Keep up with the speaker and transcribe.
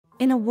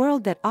In a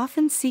world that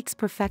often seeks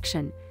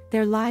perfection,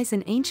 there lies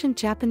an ancient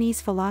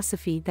Japanese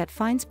philosophy that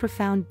finds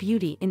profound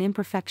beauty in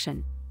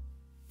imperfection.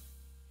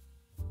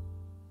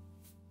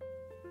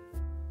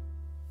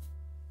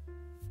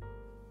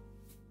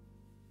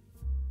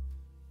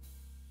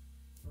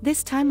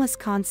 This timeless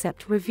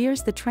concept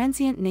reveres the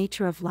transient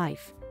nature of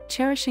life,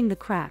 cherishing the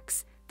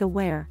cracks, the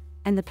wear,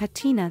 and the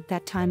patina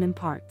that time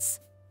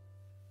imparts.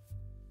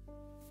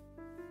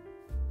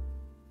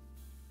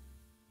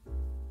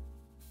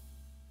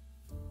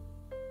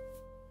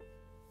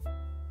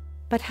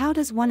 But how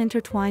does one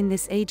intertwine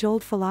this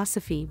age-old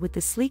philosophy with the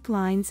sleek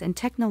lines and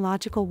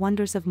technological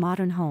wonders of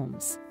modern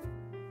homes?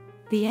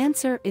 The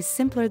answer is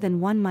simpler than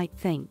one might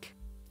think.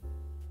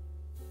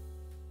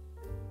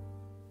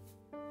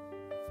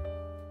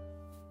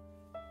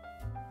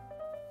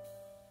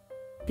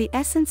 The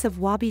essence of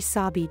Wabi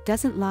Sabi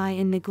doesn't lie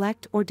in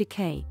neglect or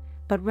decay,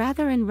 but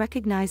rather in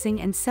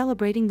recognizing and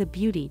celebrating the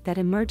beauty that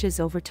emerges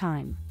over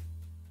time.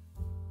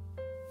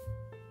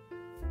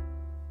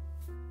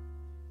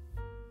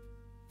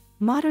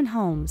 Modern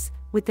homes,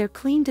 with their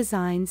clean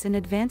designs and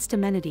advanced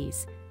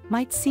amenities,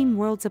 might seem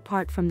worlds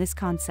apart from this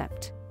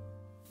concept.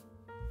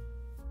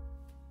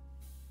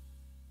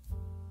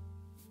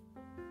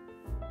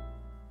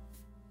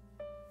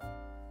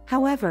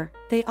 However,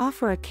 they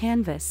offer a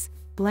canvas,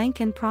 blank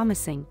and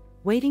promising,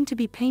 waiting to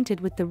be painted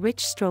with the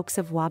rich strokes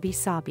of Wabi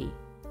Sabi.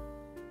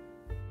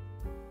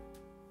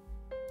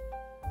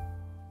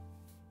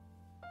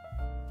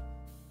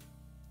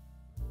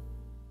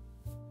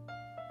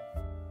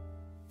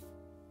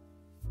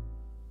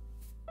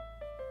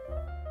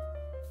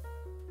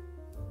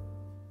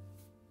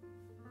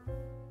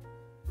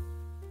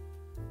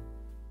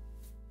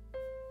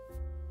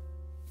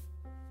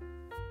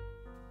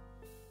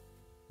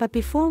 But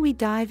before we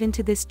dive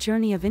into this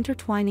journey of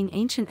intertwining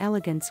ancient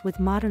elegance with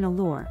modern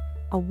allure,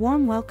 a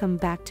warm welcome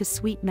back to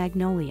sweet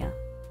Magnoliaa.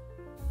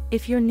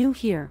 If you're new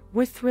here,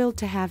 we're thrilled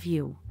to have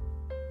you.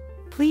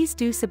 Please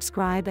do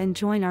subscribe and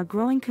join our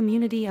growing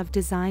community of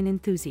design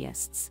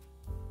enthusiasts.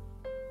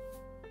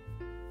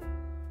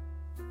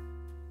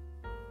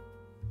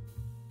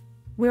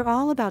 We're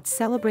all about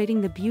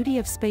celebrating the beauty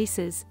of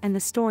spaces and the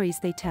stories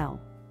they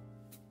tell.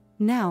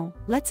 Now,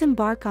 let's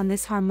embark on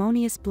this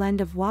harmonious blend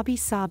of Wabi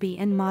Sabi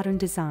and modern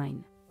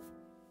design.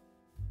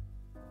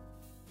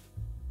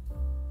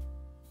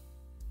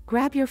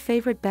 Grab your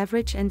favorite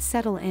beverage and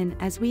settle in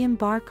as we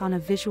embark on a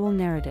visual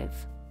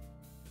narrative.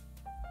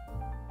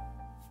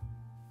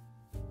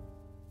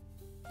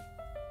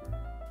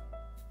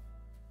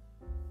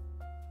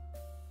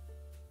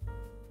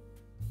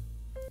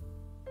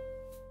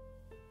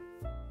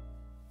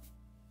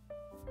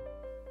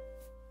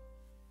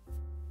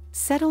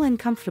 Settle in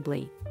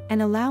comfortably,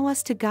 and allow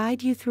us to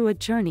guide you through a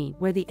journey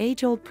where the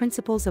age-old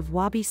principles of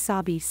Wabi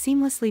Sabi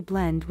seamlessly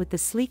blend with the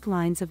sleek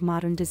lines of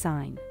modern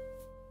design.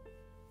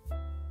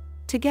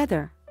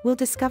 Together, we'll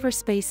discover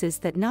spaces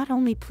that not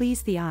only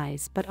please the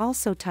eyes but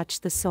also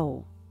touch the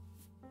soul.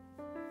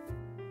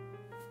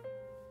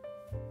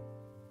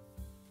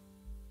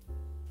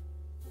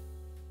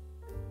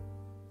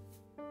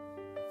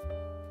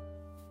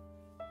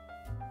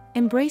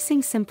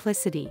 Embracing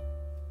simplicity.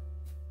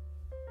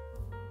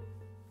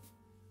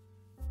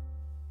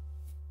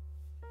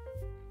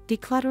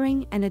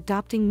 Decluttering and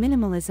adopting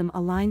minimalism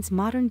aligns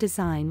modern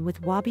design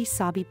with Wabi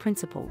Sabi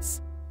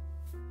principles.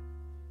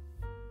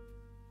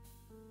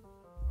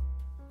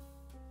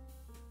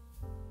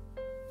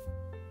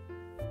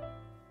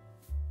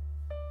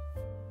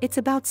 It's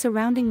about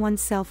surrounding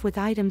oneself with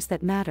items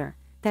that matter,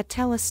 that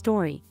tell a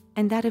story,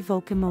 and that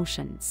evoke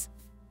emotions.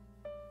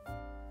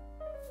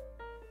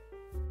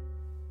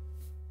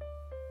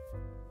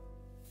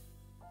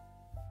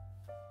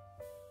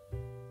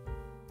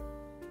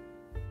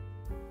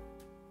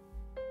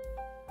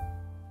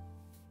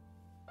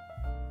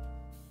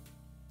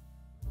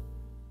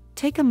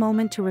 Take a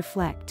moment to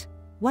reflect.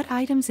 What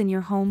items in your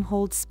home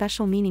hold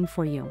special meaning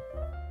for you?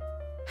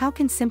 How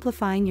can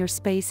simplifying your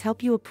space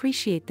help you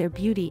appreciate their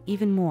beauty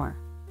even more?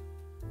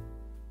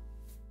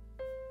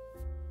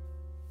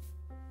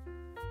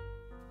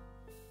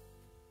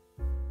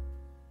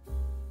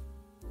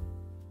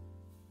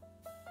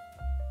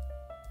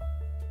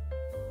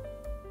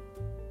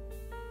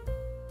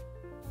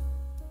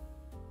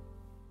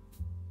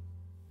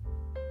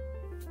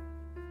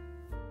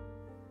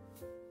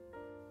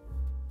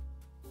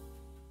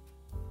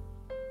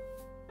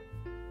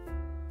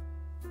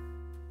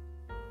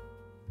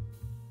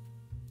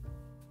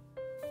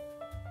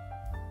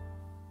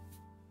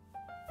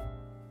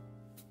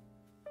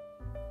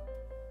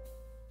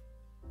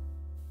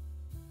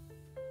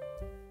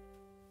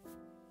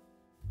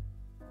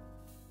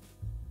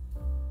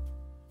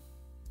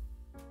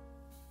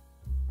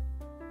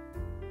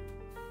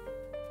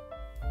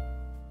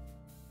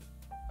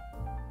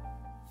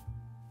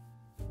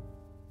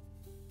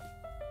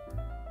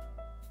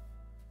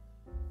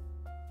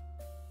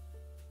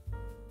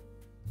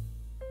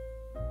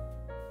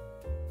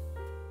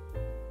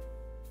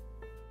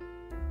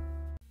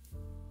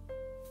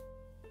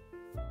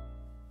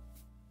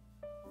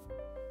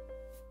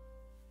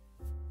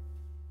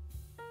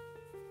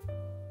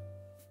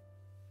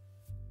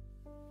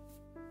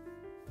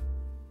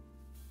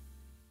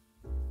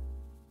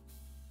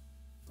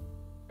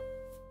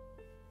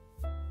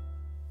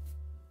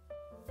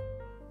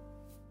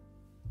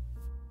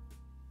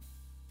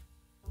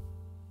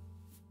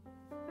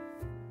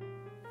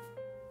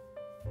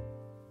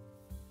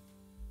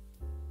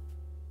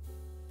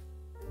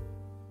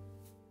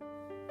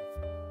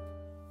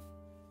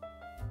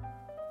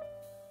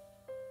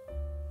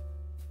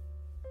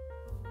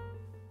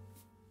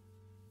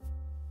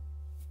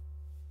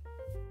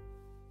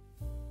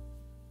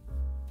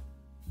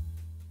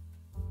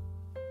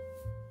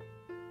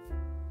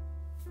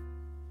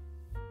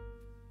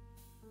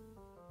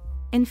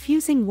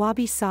 Infusing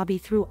Wabi Sabi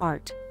through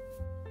art.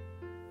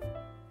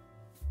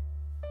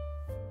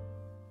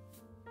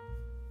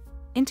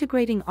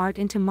 Integrating art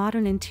into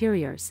modern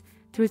interiors,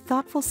 through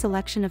thoughtful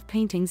selection of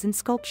paintings and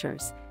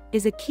sculptures,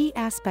 is a key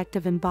aspect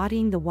of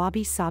embodying the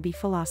Wabi Sabi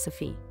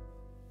philosophy.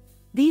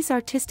 These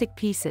artistic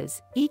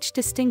pieces, each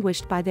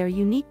distinguished by their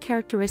unique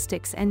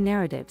characteristics and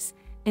narratives,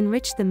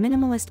 enrich the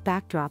minimalist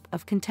backdrop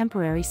of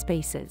contemporary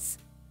spaces.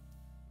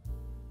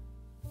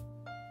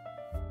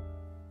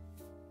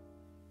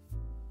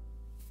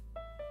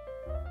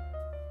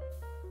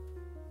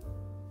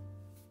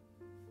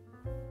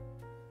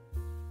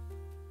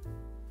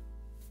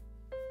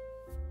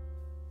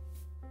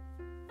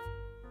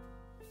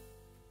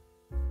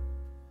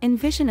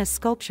 Envision a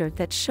sculpture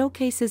that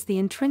showcases the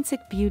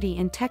intrinsic beauty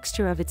and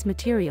texture of its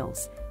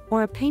materials,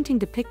 or a painting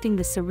depicting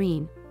the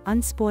serene,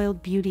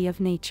 unspoiled beauty of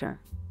nature.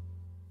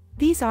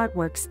 These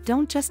artworks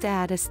don't just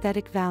add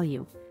aesthetic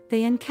value,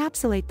 they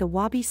encapsulate the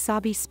Wabi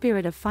Sabi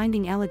spirit of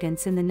finding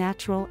elegance in the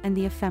natural and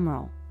the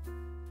ephemeral.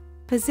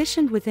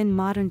 Positioned within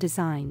modern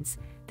designs,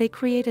 they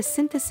create a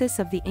synthesis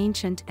of the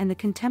ancient and the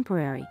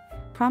contemporary,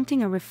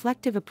 prompting a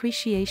reflective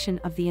appreciation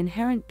of the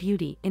inherent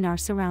beauty in our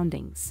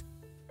surroundings.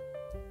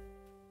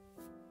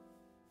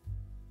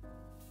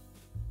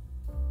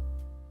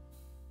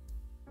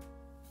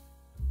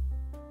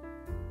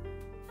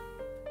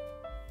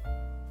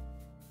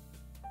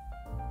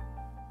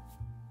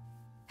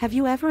 Have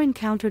you ever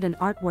encountered an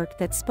artwork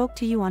that spoke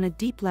to you on a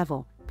deep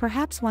level,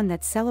 perhaps one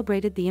that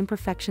celebrated the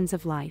imperfections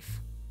of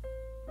life?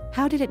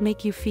 How did it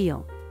make you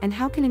feel, and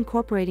how can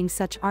incorporating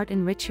such art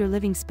enrich your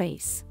living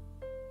space?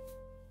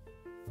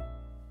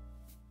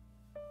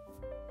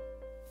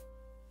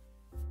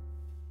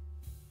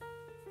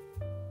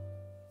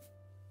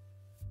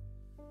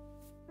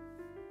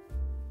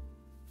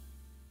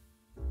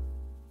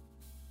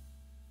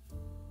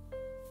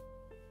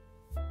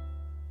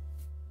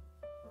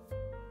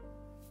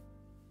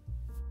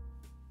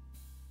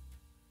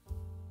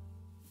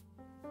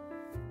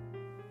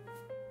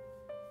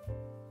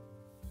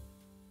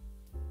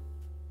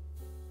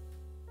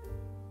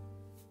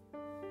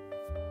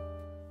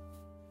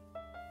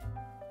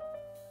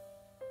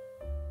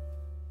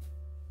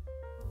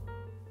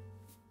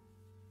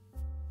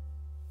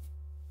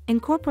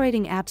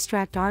 Incorporating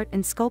abstract art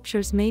and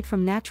sculptures made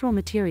from natural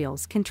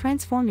materials can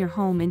transform your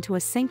home into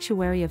a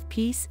sanctuary of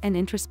peace and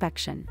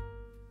introspection.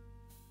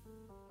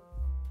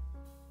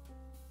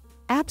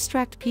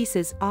 Abstract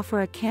pieces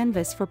offer a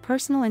canvas for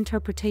personal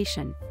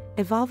interpretation,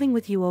 evolving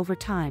with you over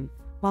time,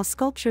 while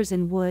sculptures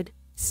in wood,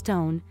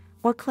 stone,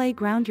 or clay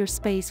ground your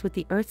space with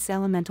the earth's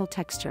elemental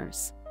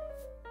textures.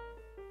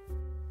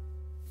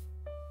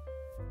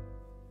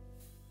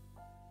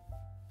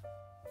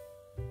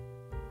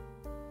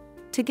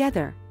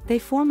 Together, they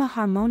form a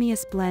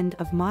harmonious blend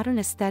of modern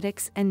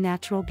aesthetics and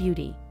natural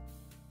beauty.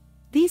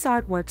 These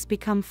artworks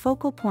become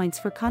focal points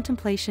for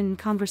contemplation and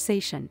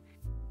conversation,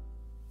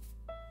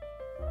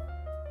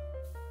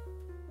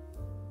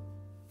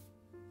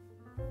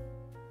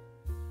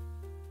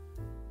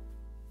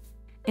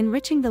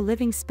 enriching the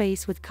living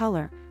space with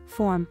color,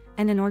 form,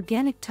 and an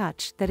organic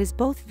touch that is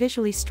both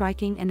visually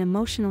striking and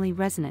emotionally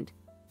resonant.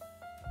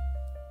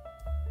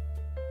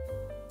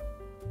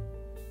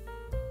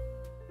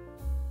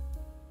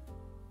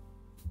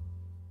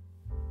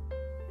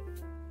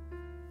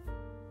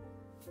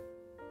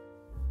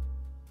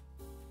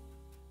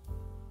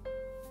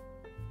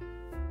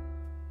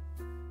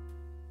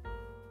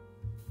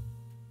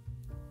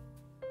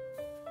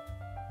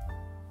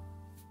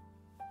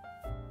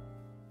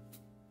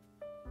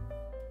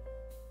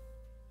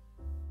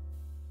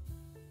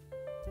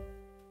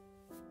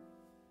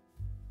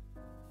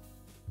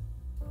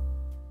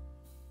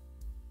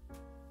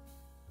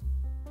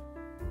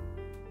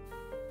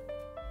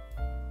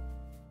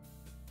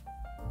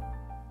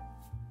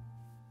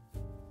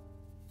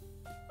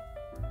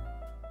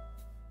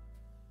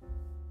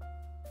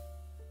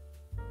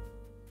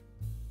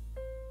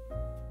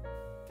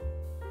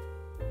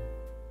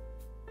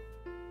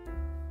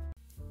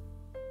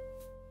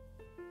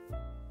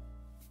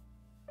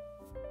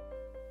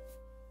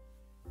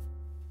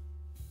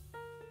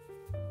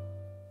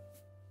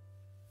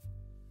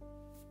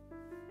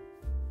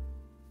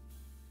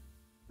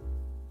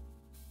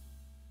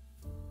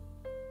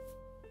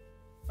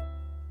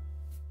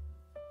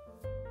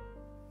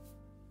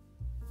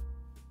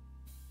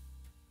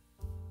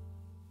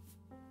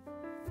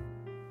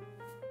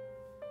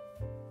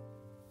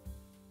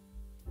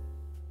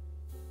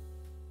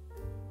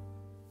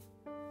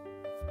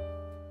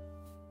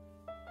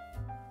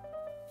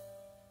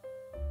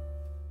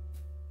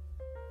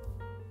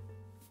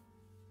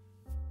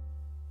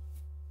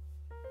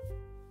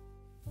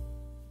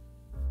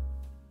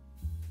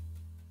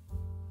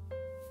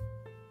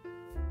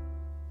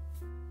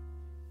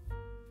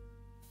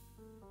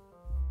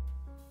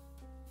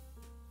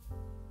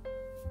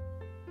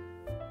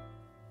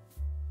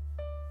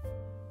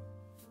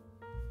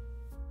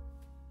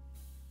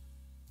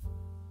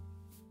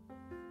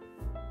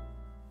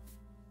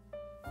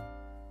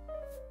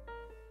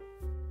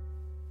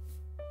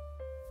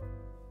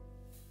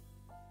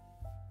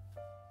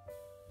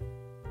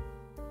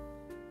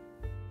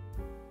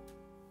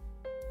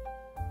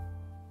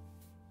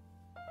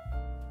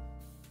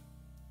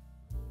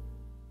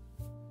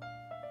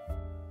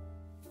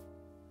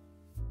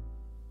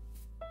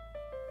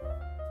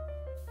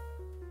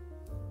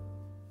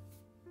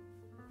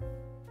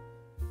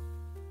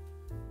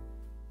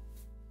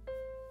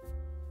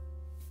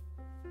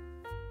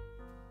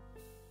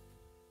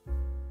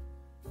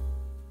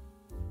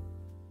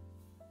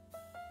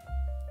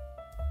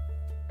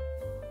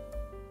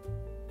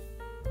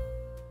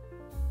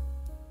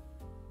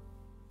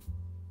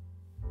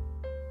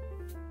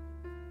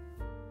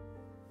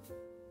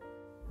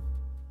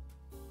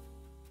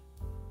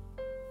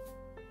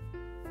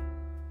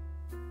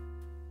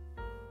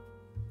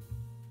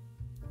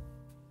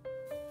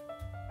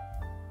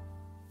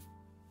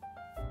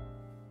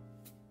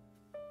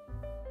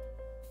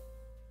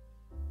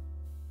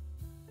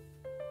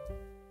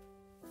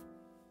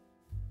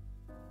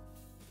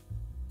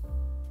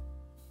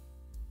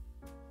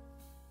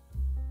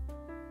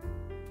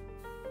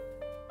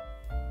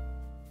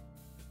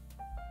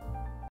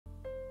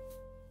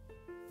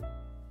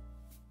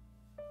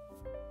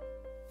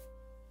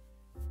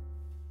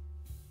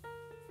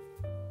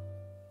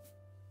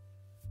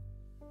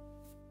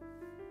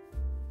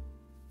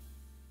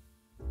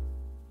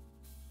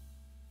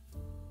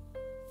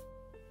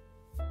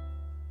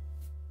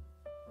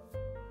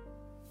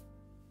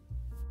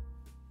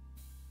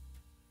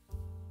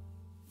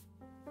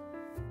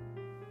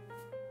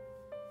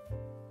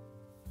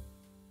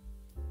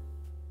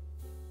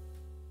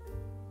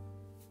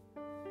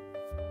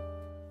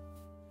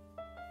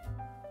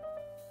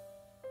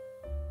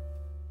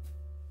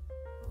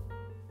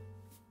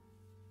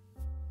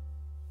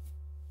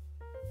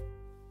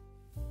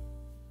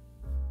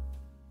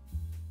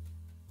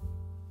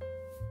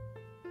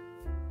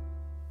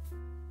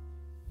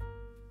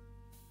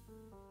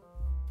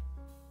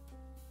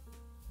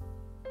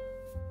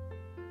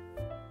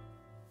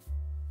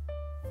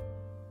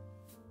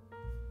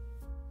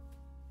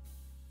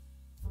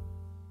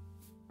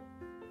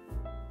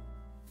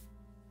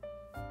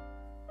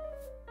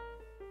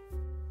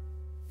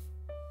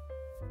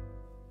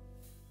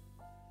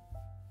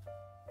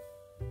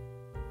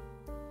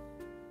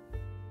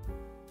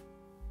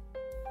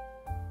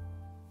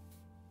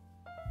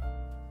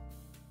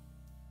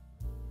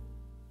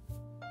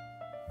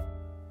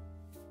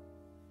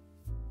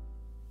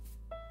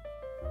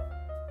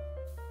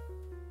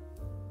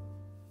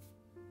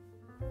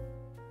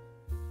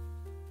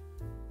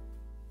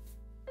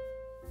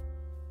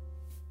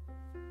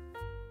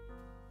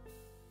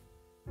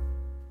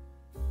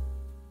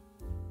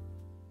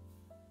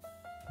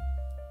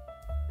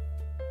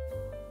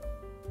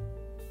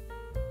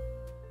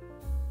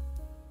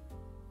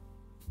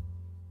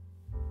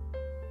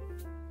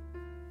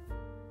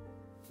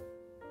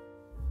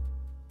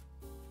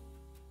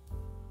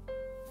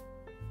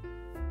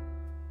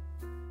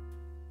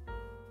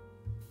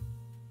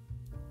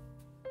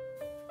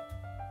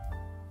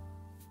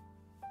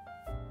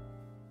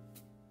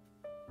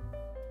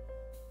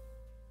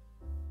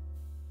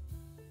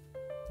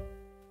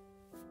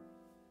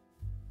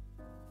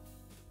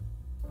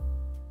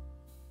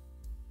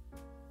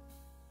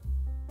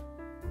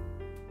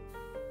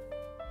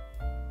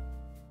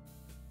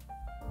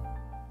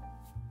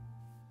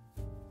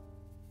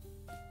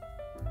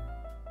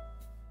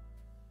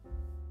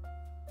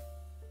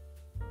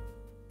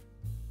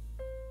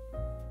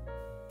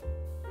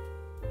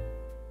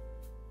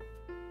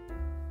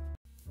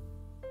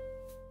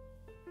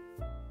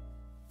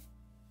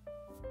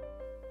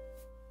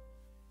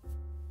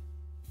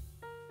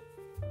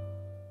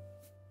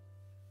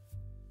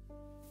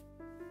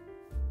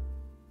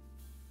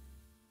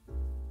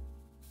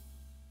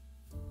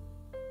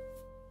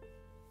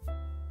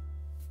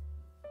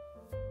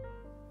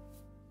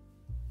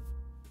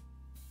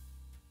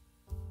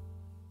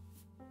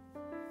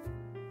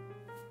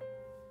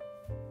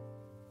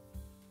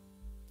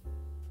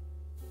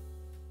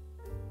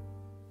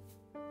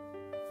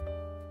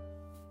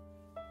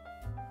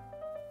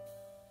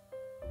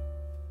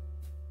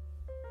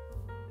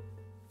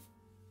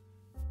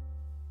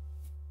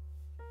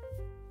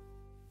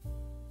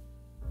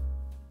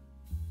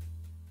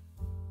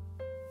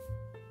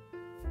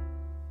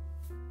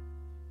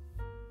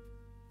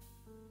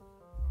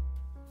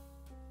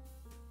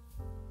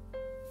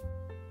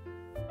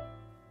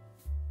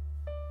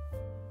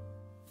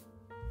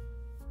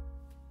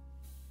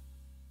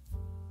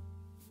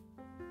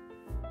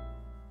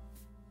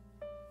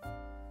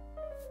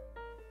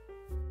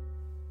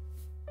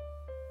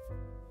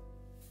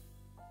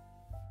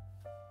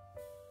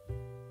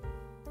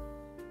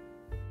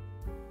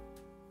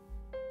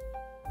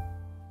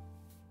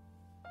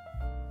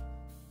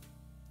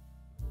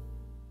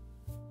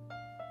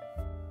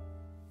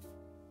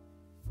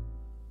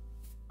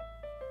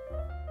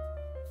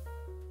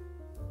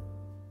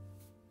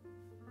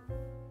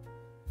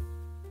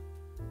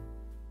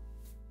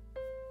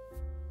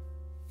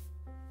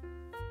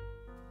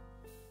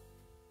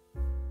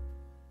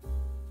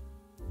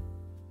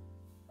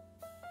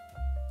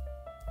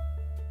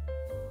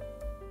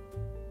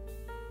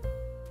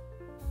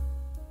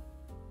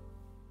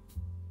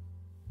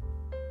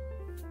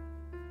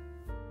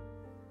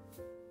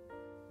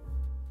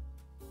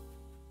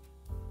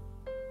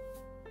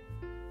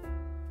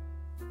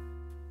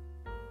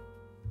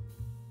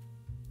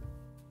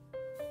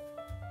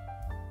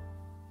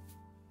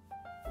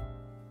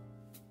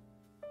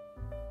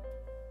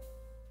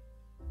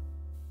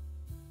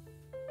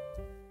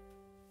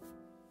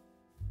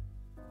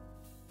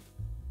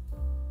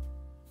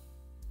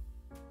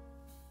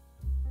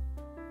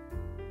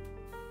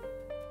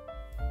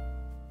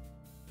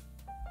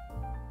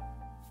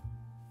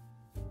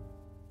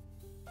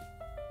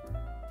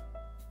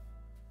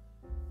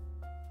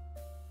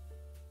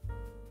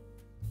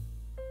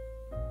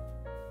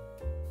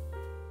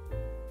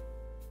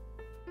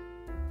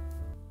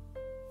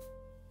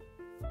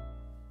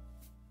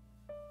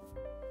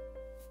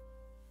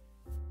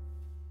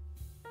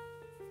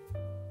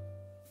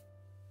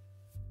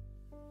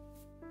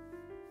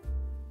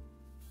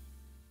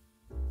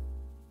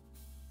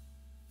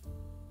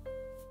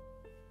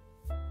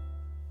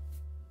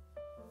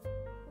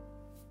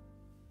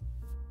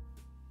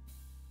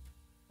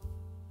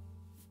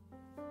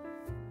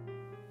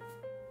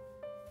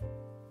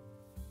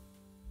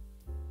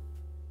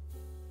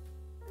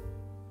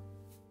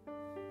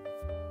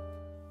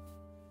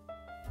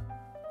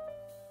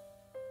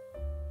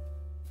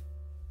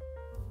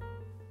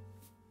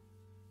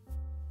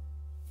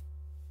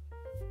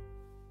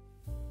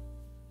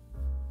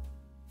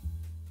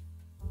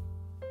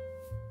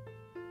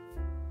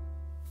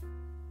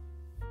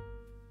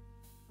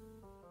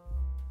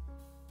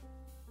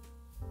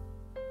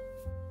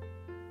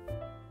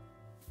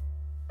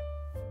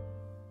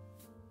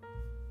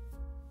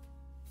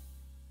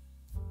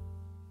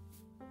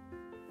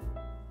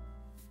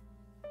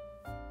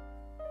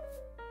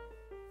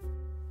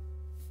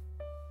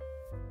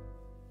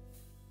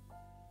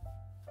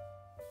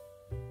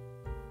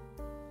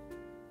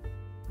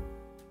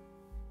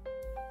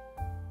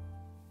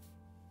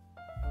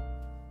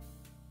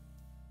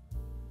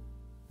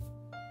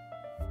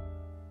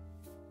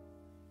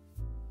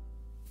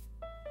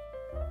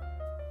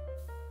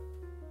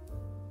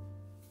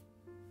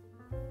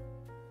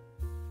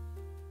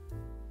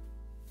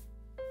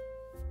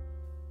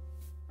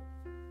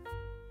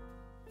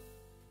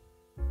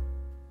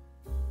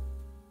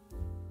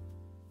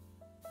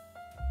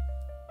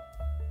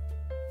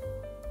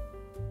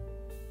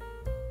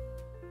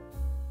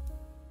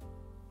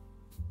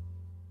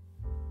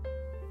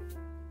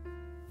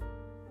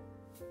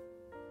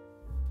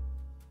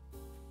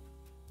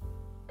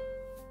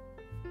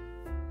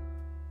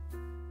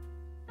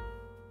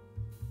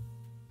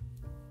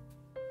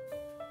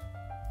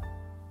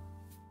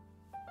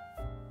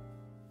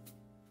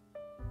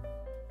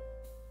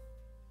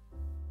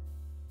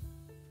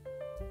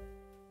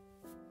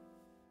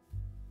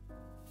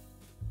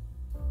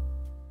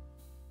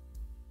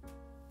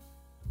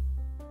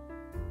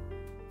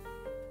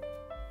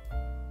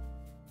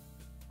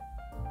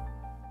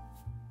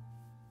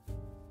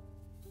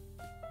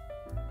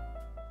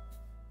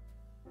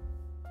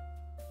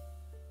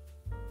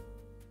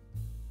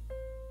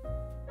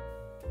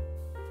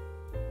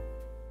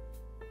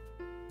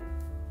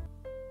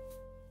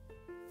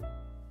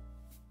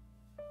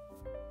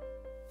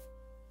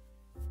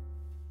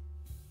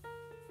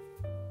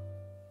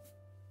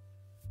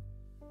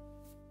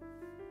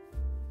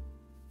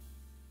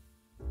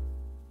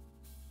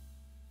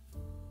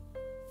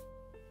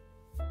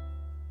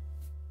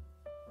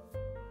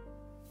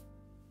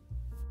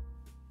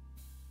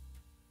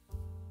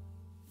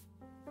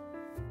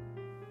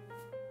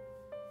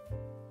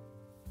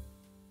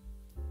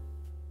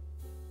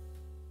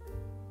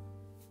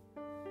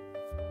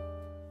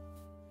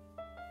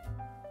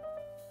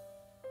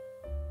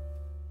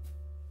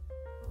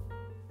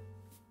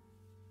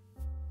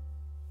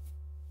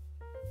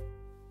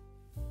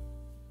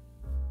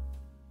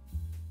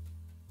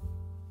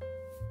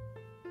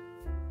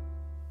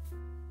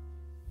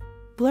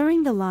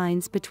 blurring the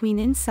lines between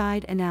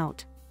inside and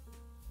out.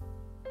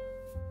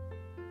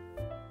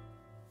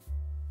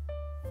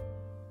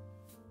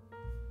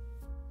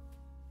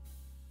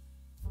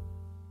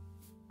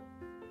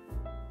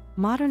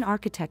 Modern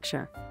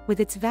architecture, with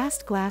its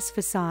vast glass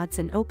facades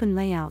and open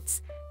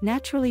layouts,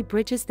 naturally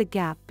bridges the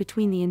gap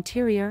between the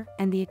interior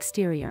and the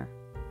exterior.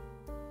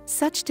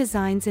 Such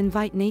designs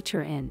invite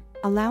nature in,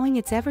 allowing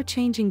its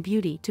ever-changing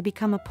beauty to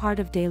become a part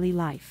of daily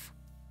life.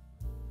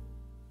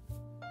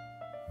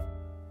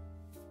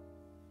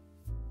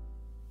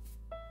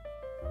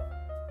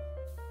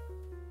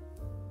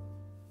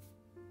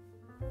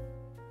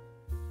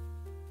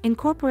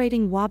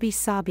 Incorporating Wabi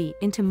Sabi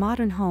into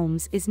modern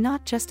homes is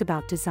not just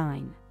about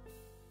design.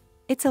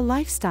 It's a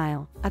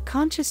lifestyle, a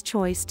conscious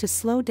choice to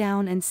slow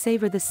down and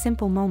savor the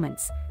simple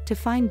moments, to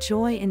find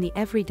joy in the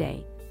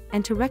everyday,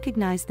 and to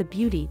recognize the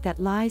beauty that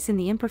lies in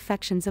the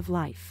imperfections of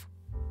life.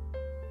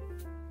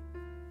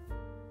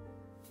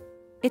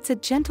 It's a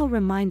gentle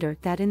reminder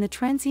that in the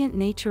transient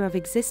nature of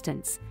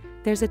existence,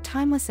 there's a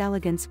timeless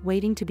elegance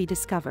waiting to be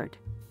discovered.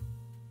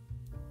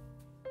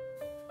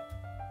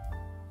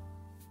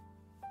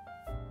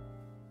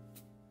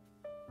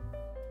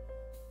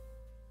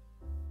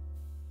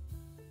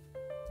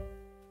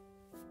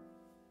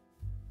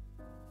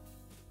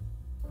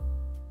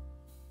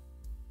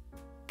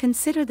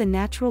 Consider the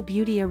natural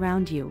beauty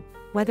around you,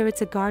 whether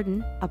it's a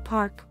garden, a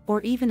park, or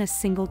even a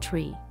single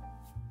tree.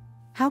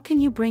 How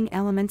can you bring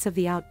elements of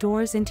the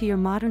outdoors into your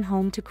modern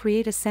home to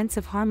create a sense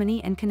of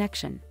harmony and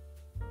connection?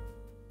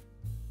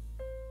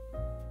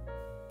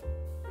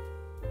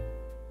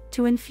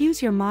 To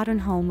infuse your modern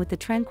home with the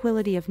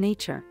tranquility of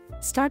nature,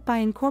 start by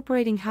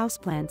incorporating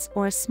houseplants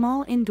or a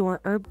small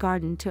indoor herb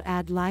garden to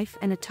add life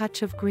and a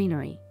touch of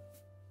greenery.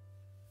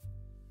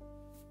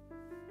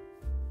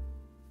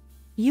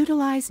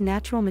 Utilize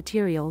natural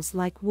materials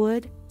like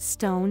wood,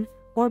 stone,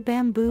 or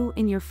bamboo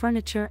in your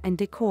furniture and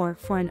decor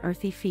for an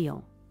earthy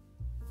feel.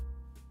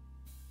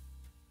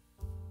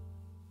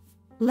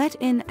 Let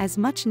in as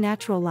much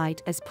natural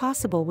light as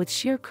possible with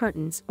sheer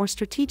curtains or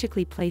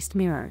strategically placed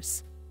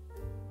mirrors.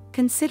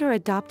 Consider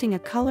adopting a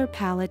color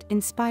palette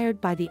inspired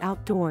by the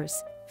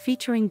outdoors,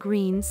 featuring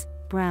greens,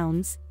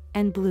 browns,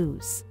 and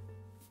blues.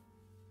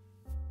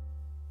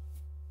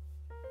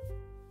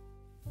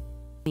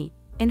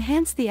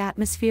 Enhance the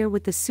atmosphere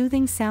with the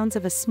soothing sounds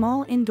of a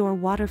small indoor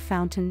water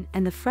fountain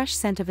and the fresh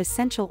scent of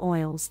essential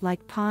oils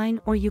like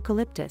pine or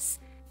eucalyptus,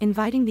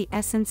 inviting the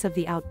essence of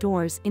the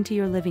outdoors into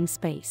your living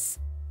space.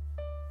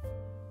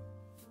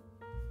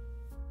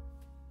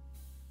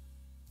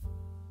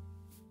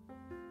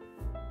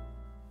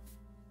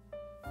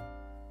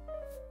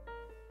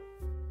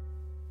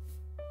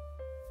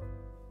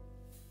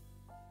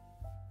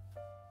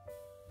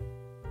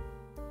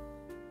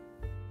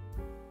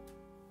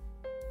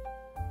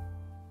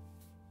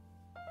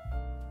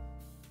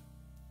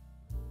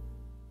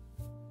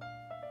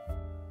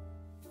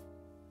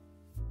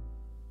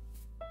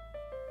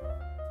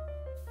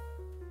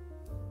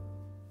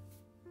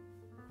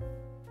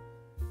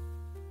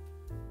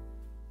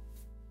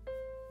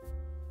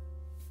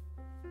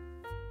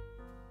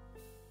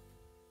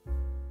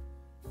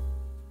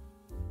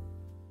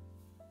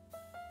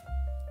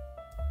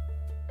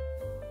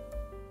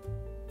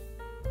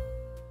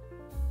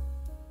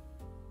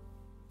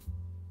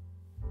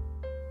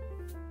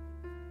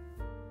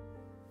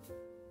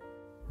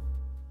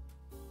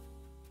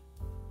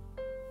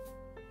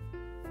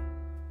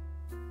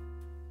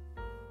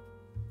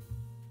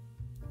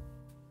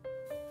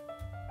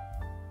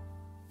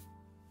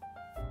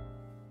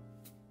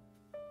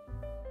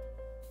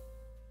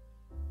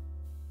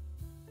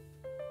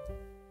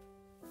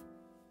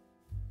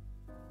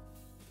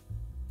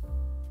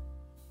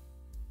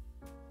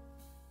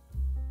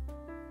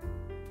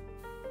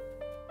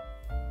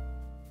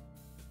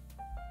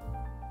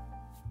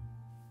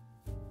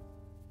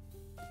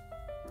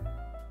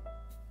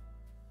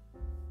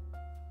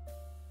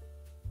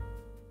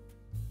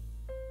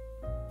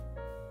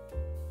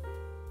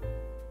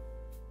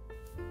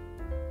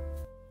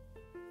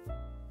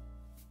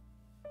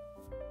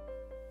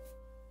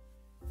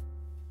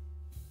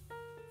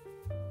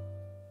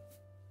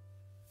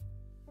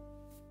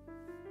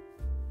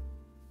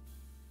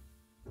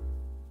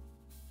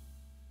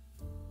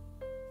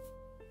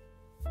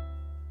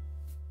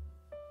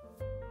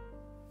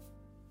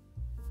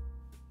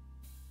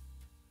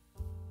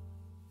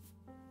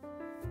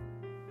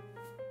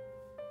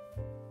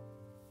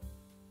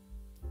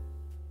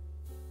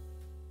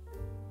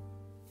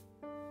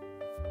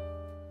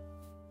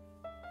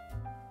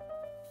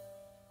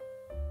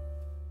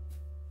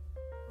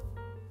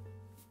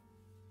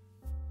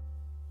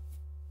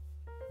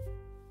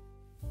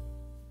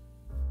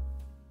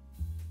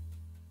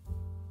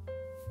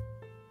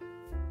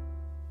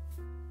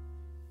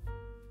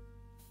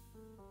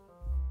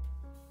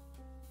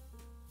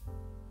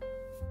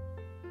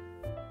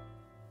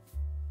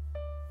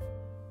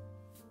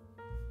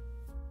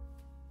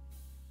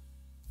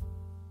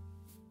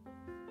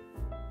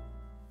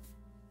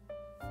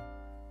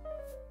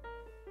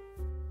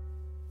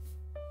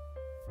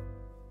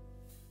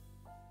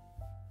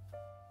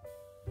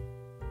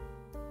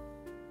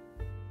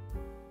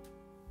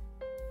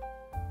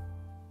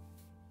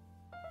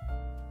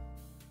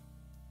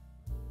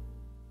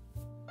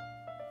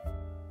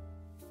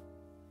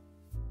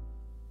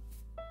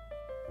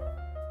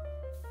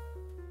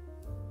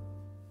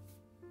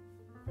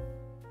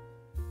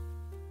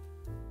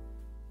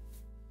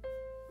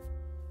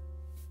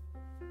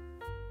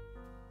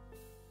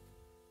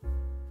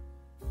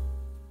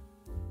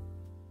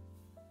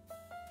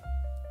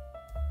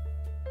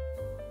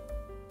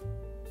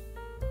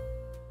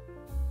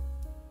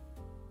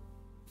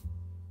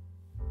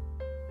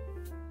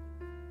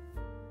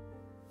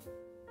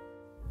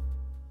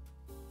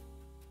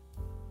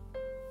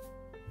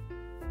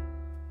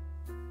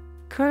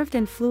 Curved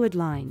and fluid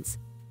lines.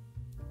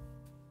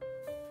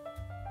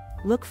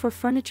 Look for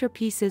furniture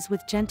pieces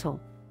with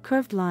gentle,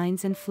 curved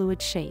lines and fluid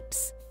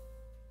shapes.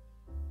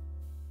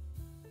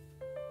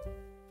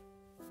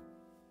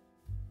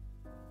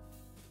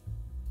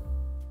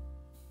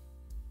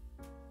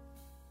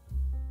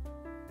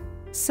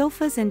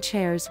 Sofas and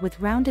chairs with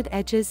rounded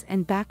edges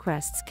and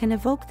backrests can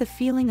evoke the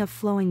feeling of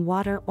flowing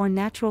water or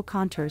natural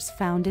contours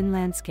found in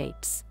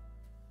landscapes.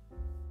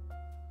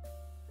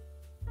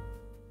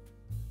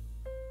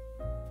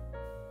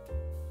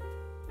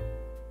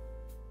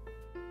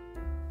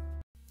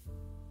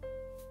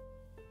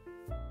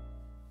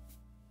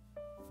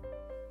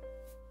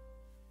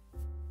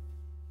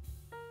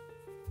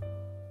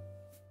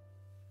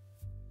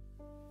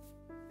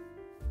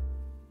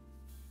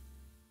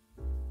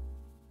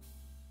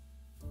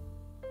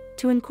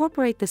 To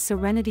incorporate the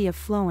serenity of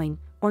flowing,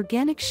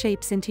 organic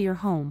shapes into your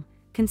home,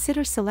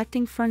 consider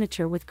selecting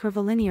furniture with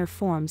curvilinear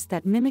forms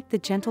that mimic the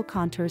gentle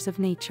contours of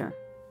nature.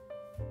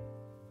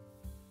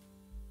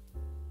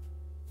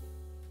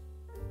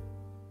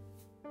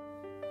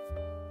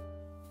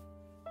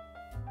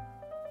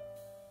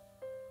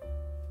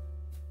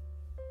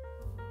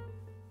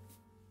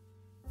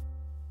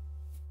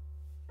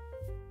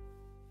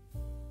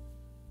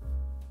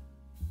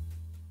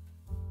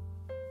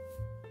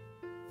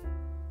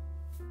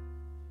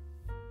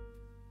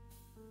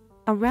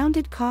 A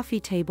rounded coffee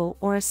table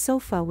or a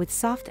sofa with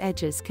soft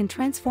edges can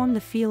transform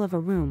the feel of a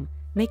room,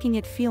 making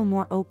it feel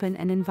more open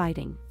and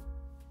inviting.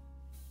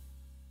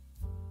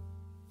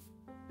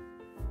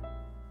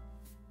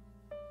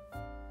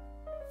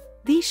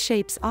 These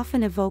shapes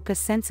often evoke a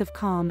sense of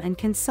calm and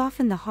can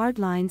soften the hard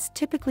lines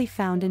typically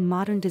found in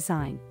modern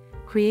design,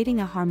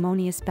 creating a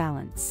harmonious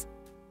balance.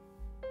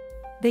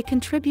 They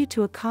contribute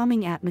to a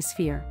calming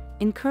atmosphere,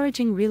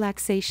 encouraging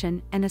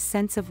relaxation and a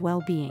sense of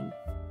well-being.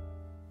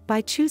 By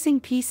choosing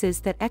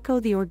pieces that echo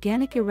the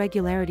organic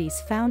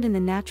irregularities found in the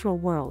natural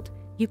world,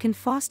 you can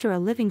foster a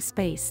living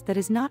space that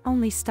is not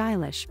only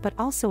stylish but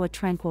also a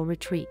tranquil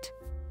retreat.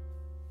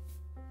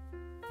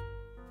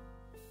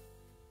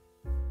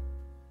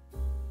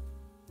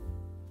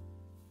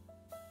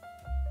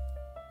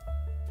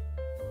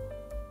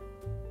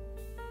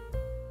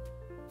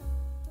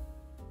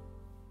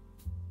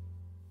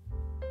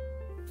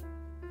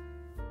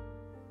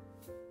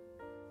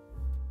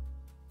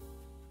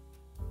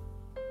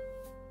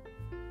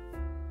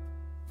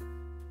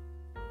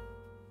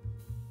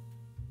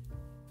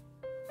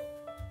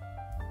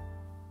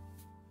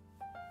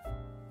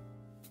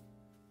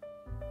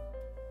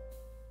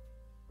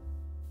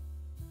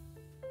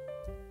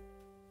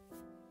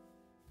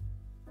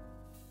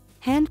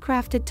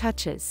 Handcrafted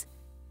touches.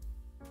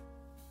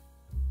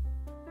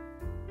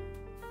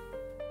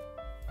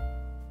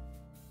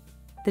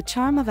 The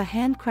charm of a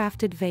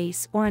handcrafted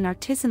vase or an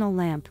artisanal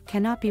lamp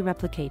cannot be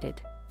replicated.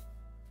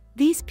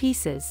 These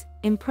pieces,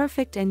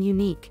 imperfect and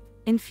unique,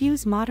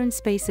 infuse modern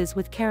spaces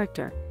with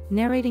character,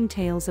 narrating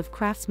tales of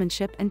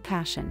craftsmanship and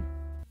passion.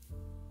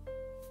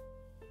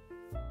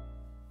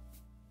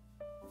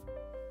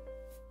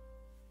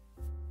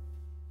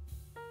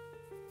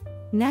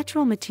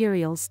 Natural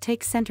materials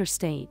take center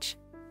stage.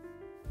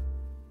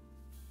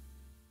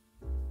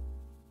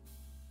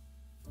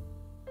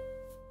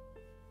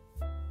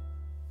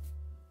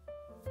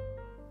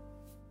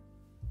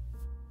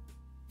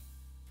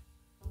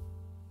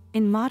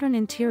 In modern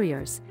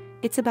interiors,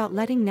 it's about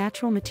letting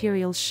natural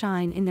materials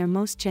shine in their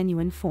most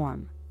genuine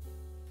form.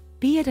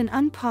 Be it an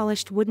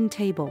unpolished wooden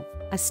table,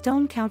 a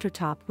stone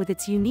countertop with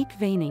its unique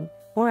veining,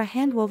 or a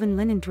hand-woven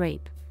linen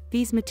drape,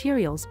 these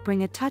materials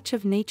bring a touch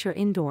of nature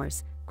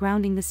indoors,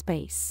 grounding the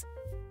space.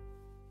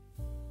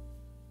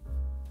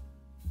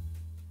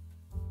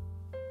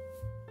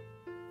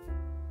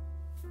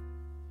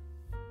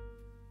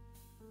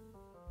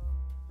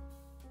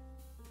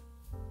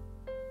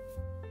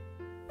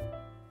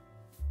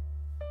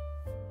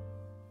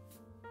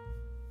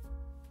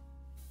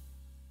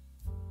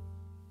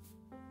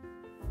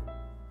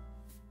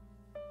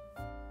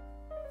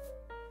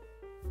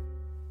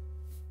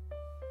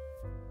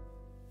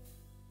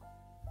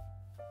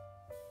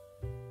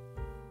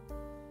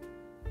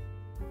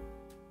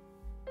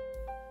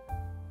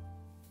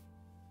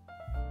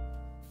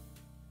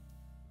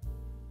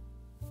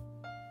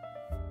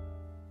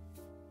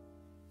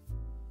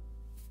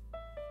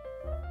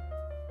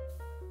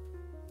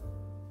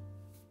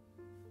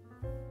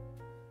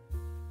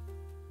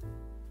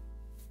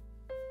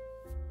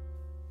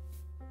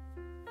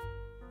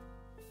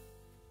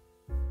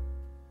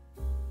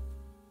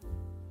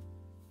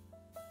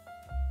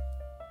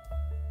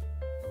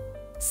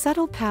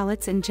 Subtle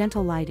palettes and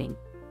gentle lighting.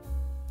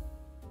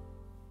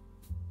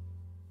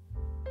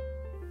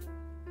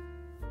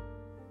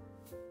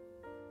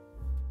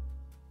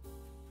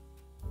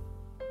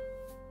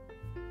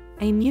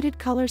 A muted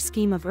color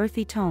scheme of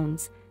earthy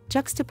tones,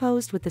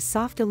 juxtaposed with the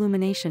soft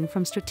illumination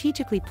from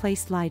strategically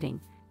placed lighting,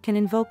 can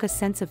invoke a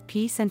sense of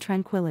peace and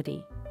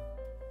tranquility.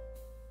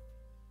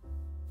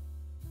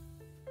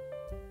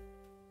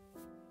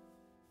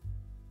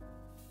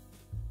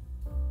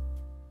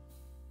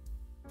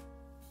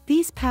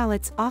 These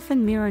palettes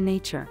often mirror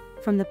nature,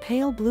 from the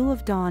pale blue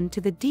of dawn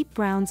to the deep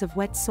browns of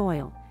wet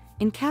soil,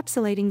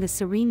 encapsulating the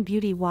serene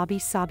beauty Wabi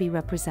Sabi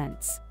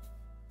represents.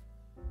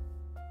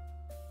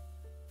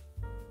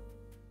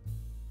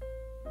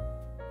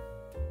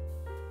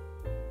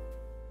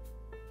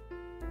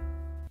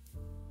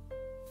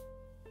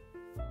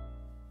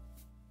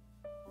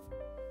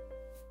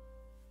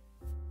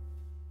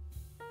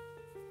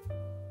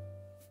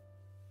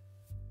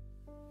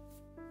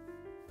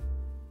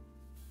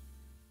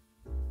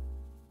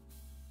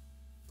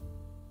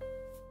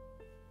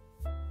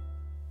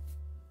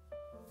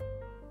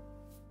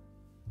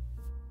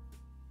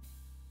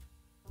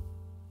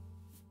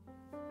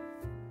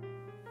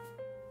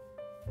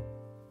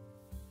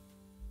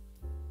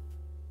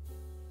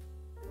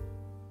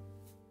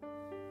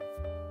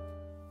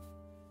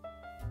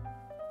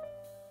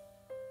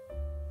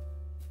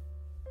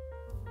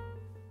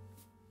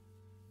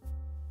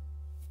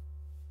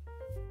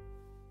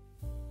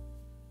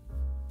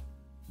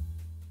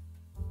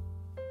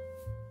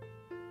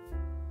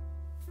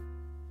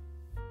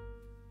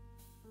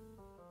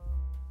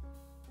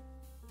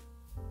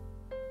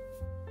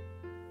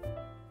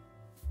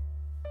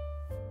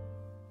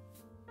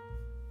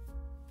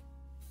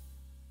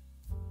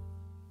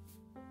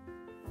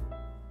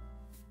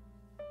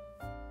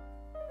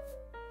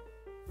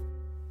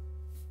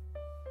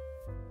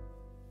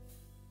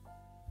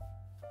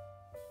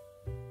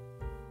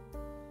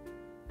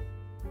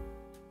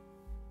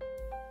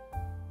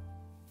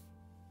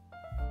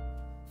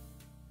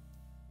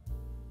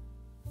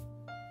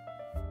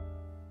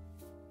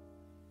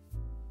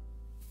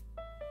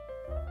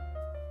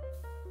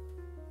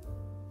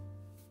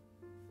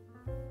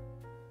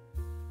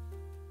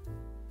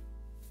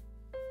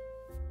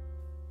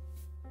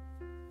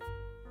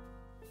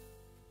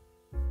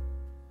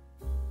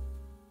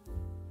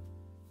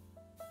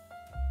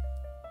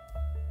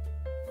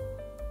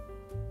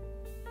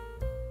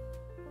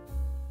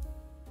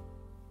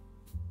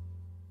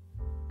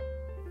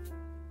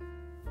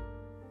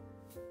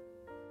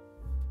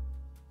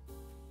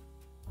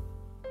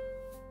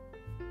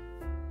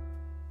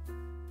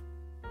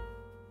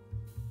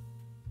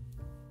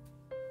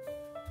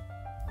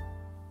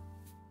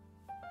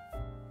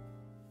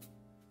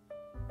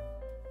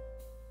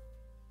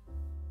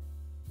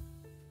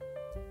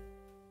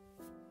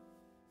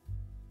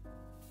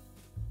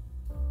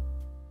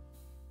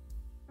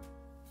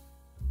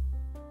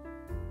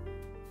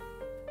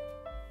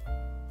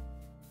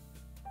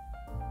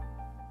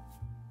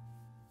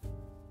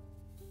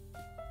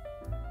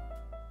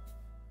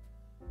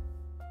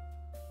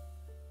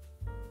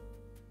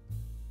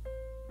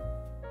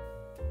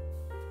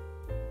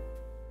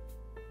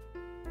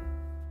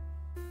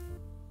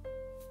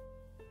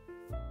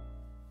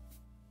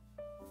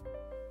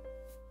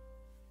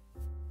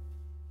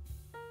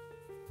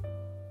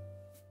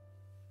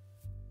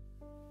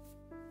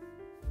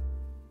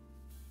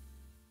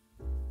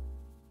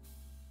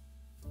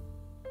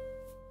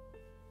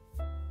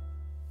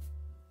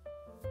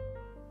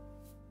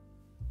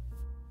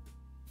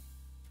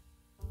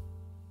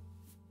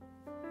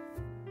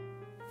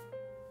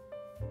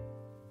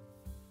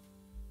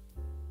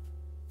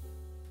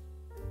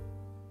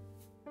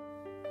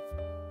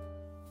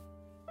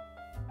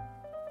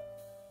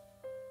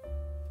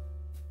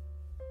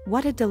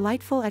 What a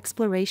delightful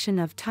exploration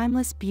of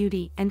timeless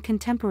beauty and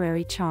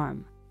contemporary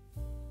charm.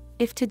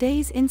 If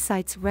today's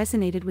insights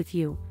resonated with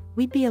you,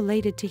 we'd be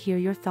elated to hear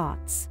your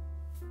thoughts.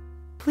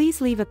 Please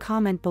leave a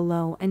comment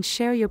below and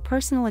share your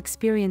personal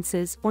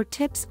experiences or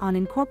tips on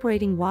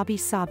incorporating Wabi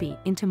Sabi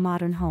into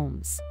modern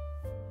homes.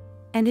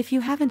 And if you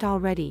haven't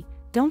already,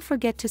 don't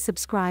forget to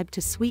subscribe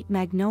to Sweet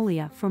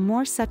Magnoliaa for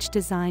more such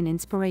design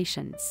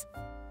inspirations.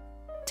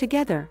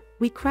 Together,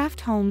 we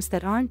craft homes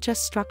that aren't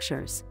just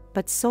structures,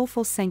 but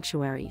soulful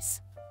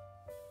sanctuaries.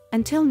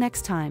 Until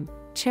next time,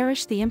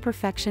 cherish the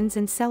imperfections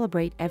and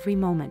celebrate every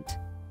moment.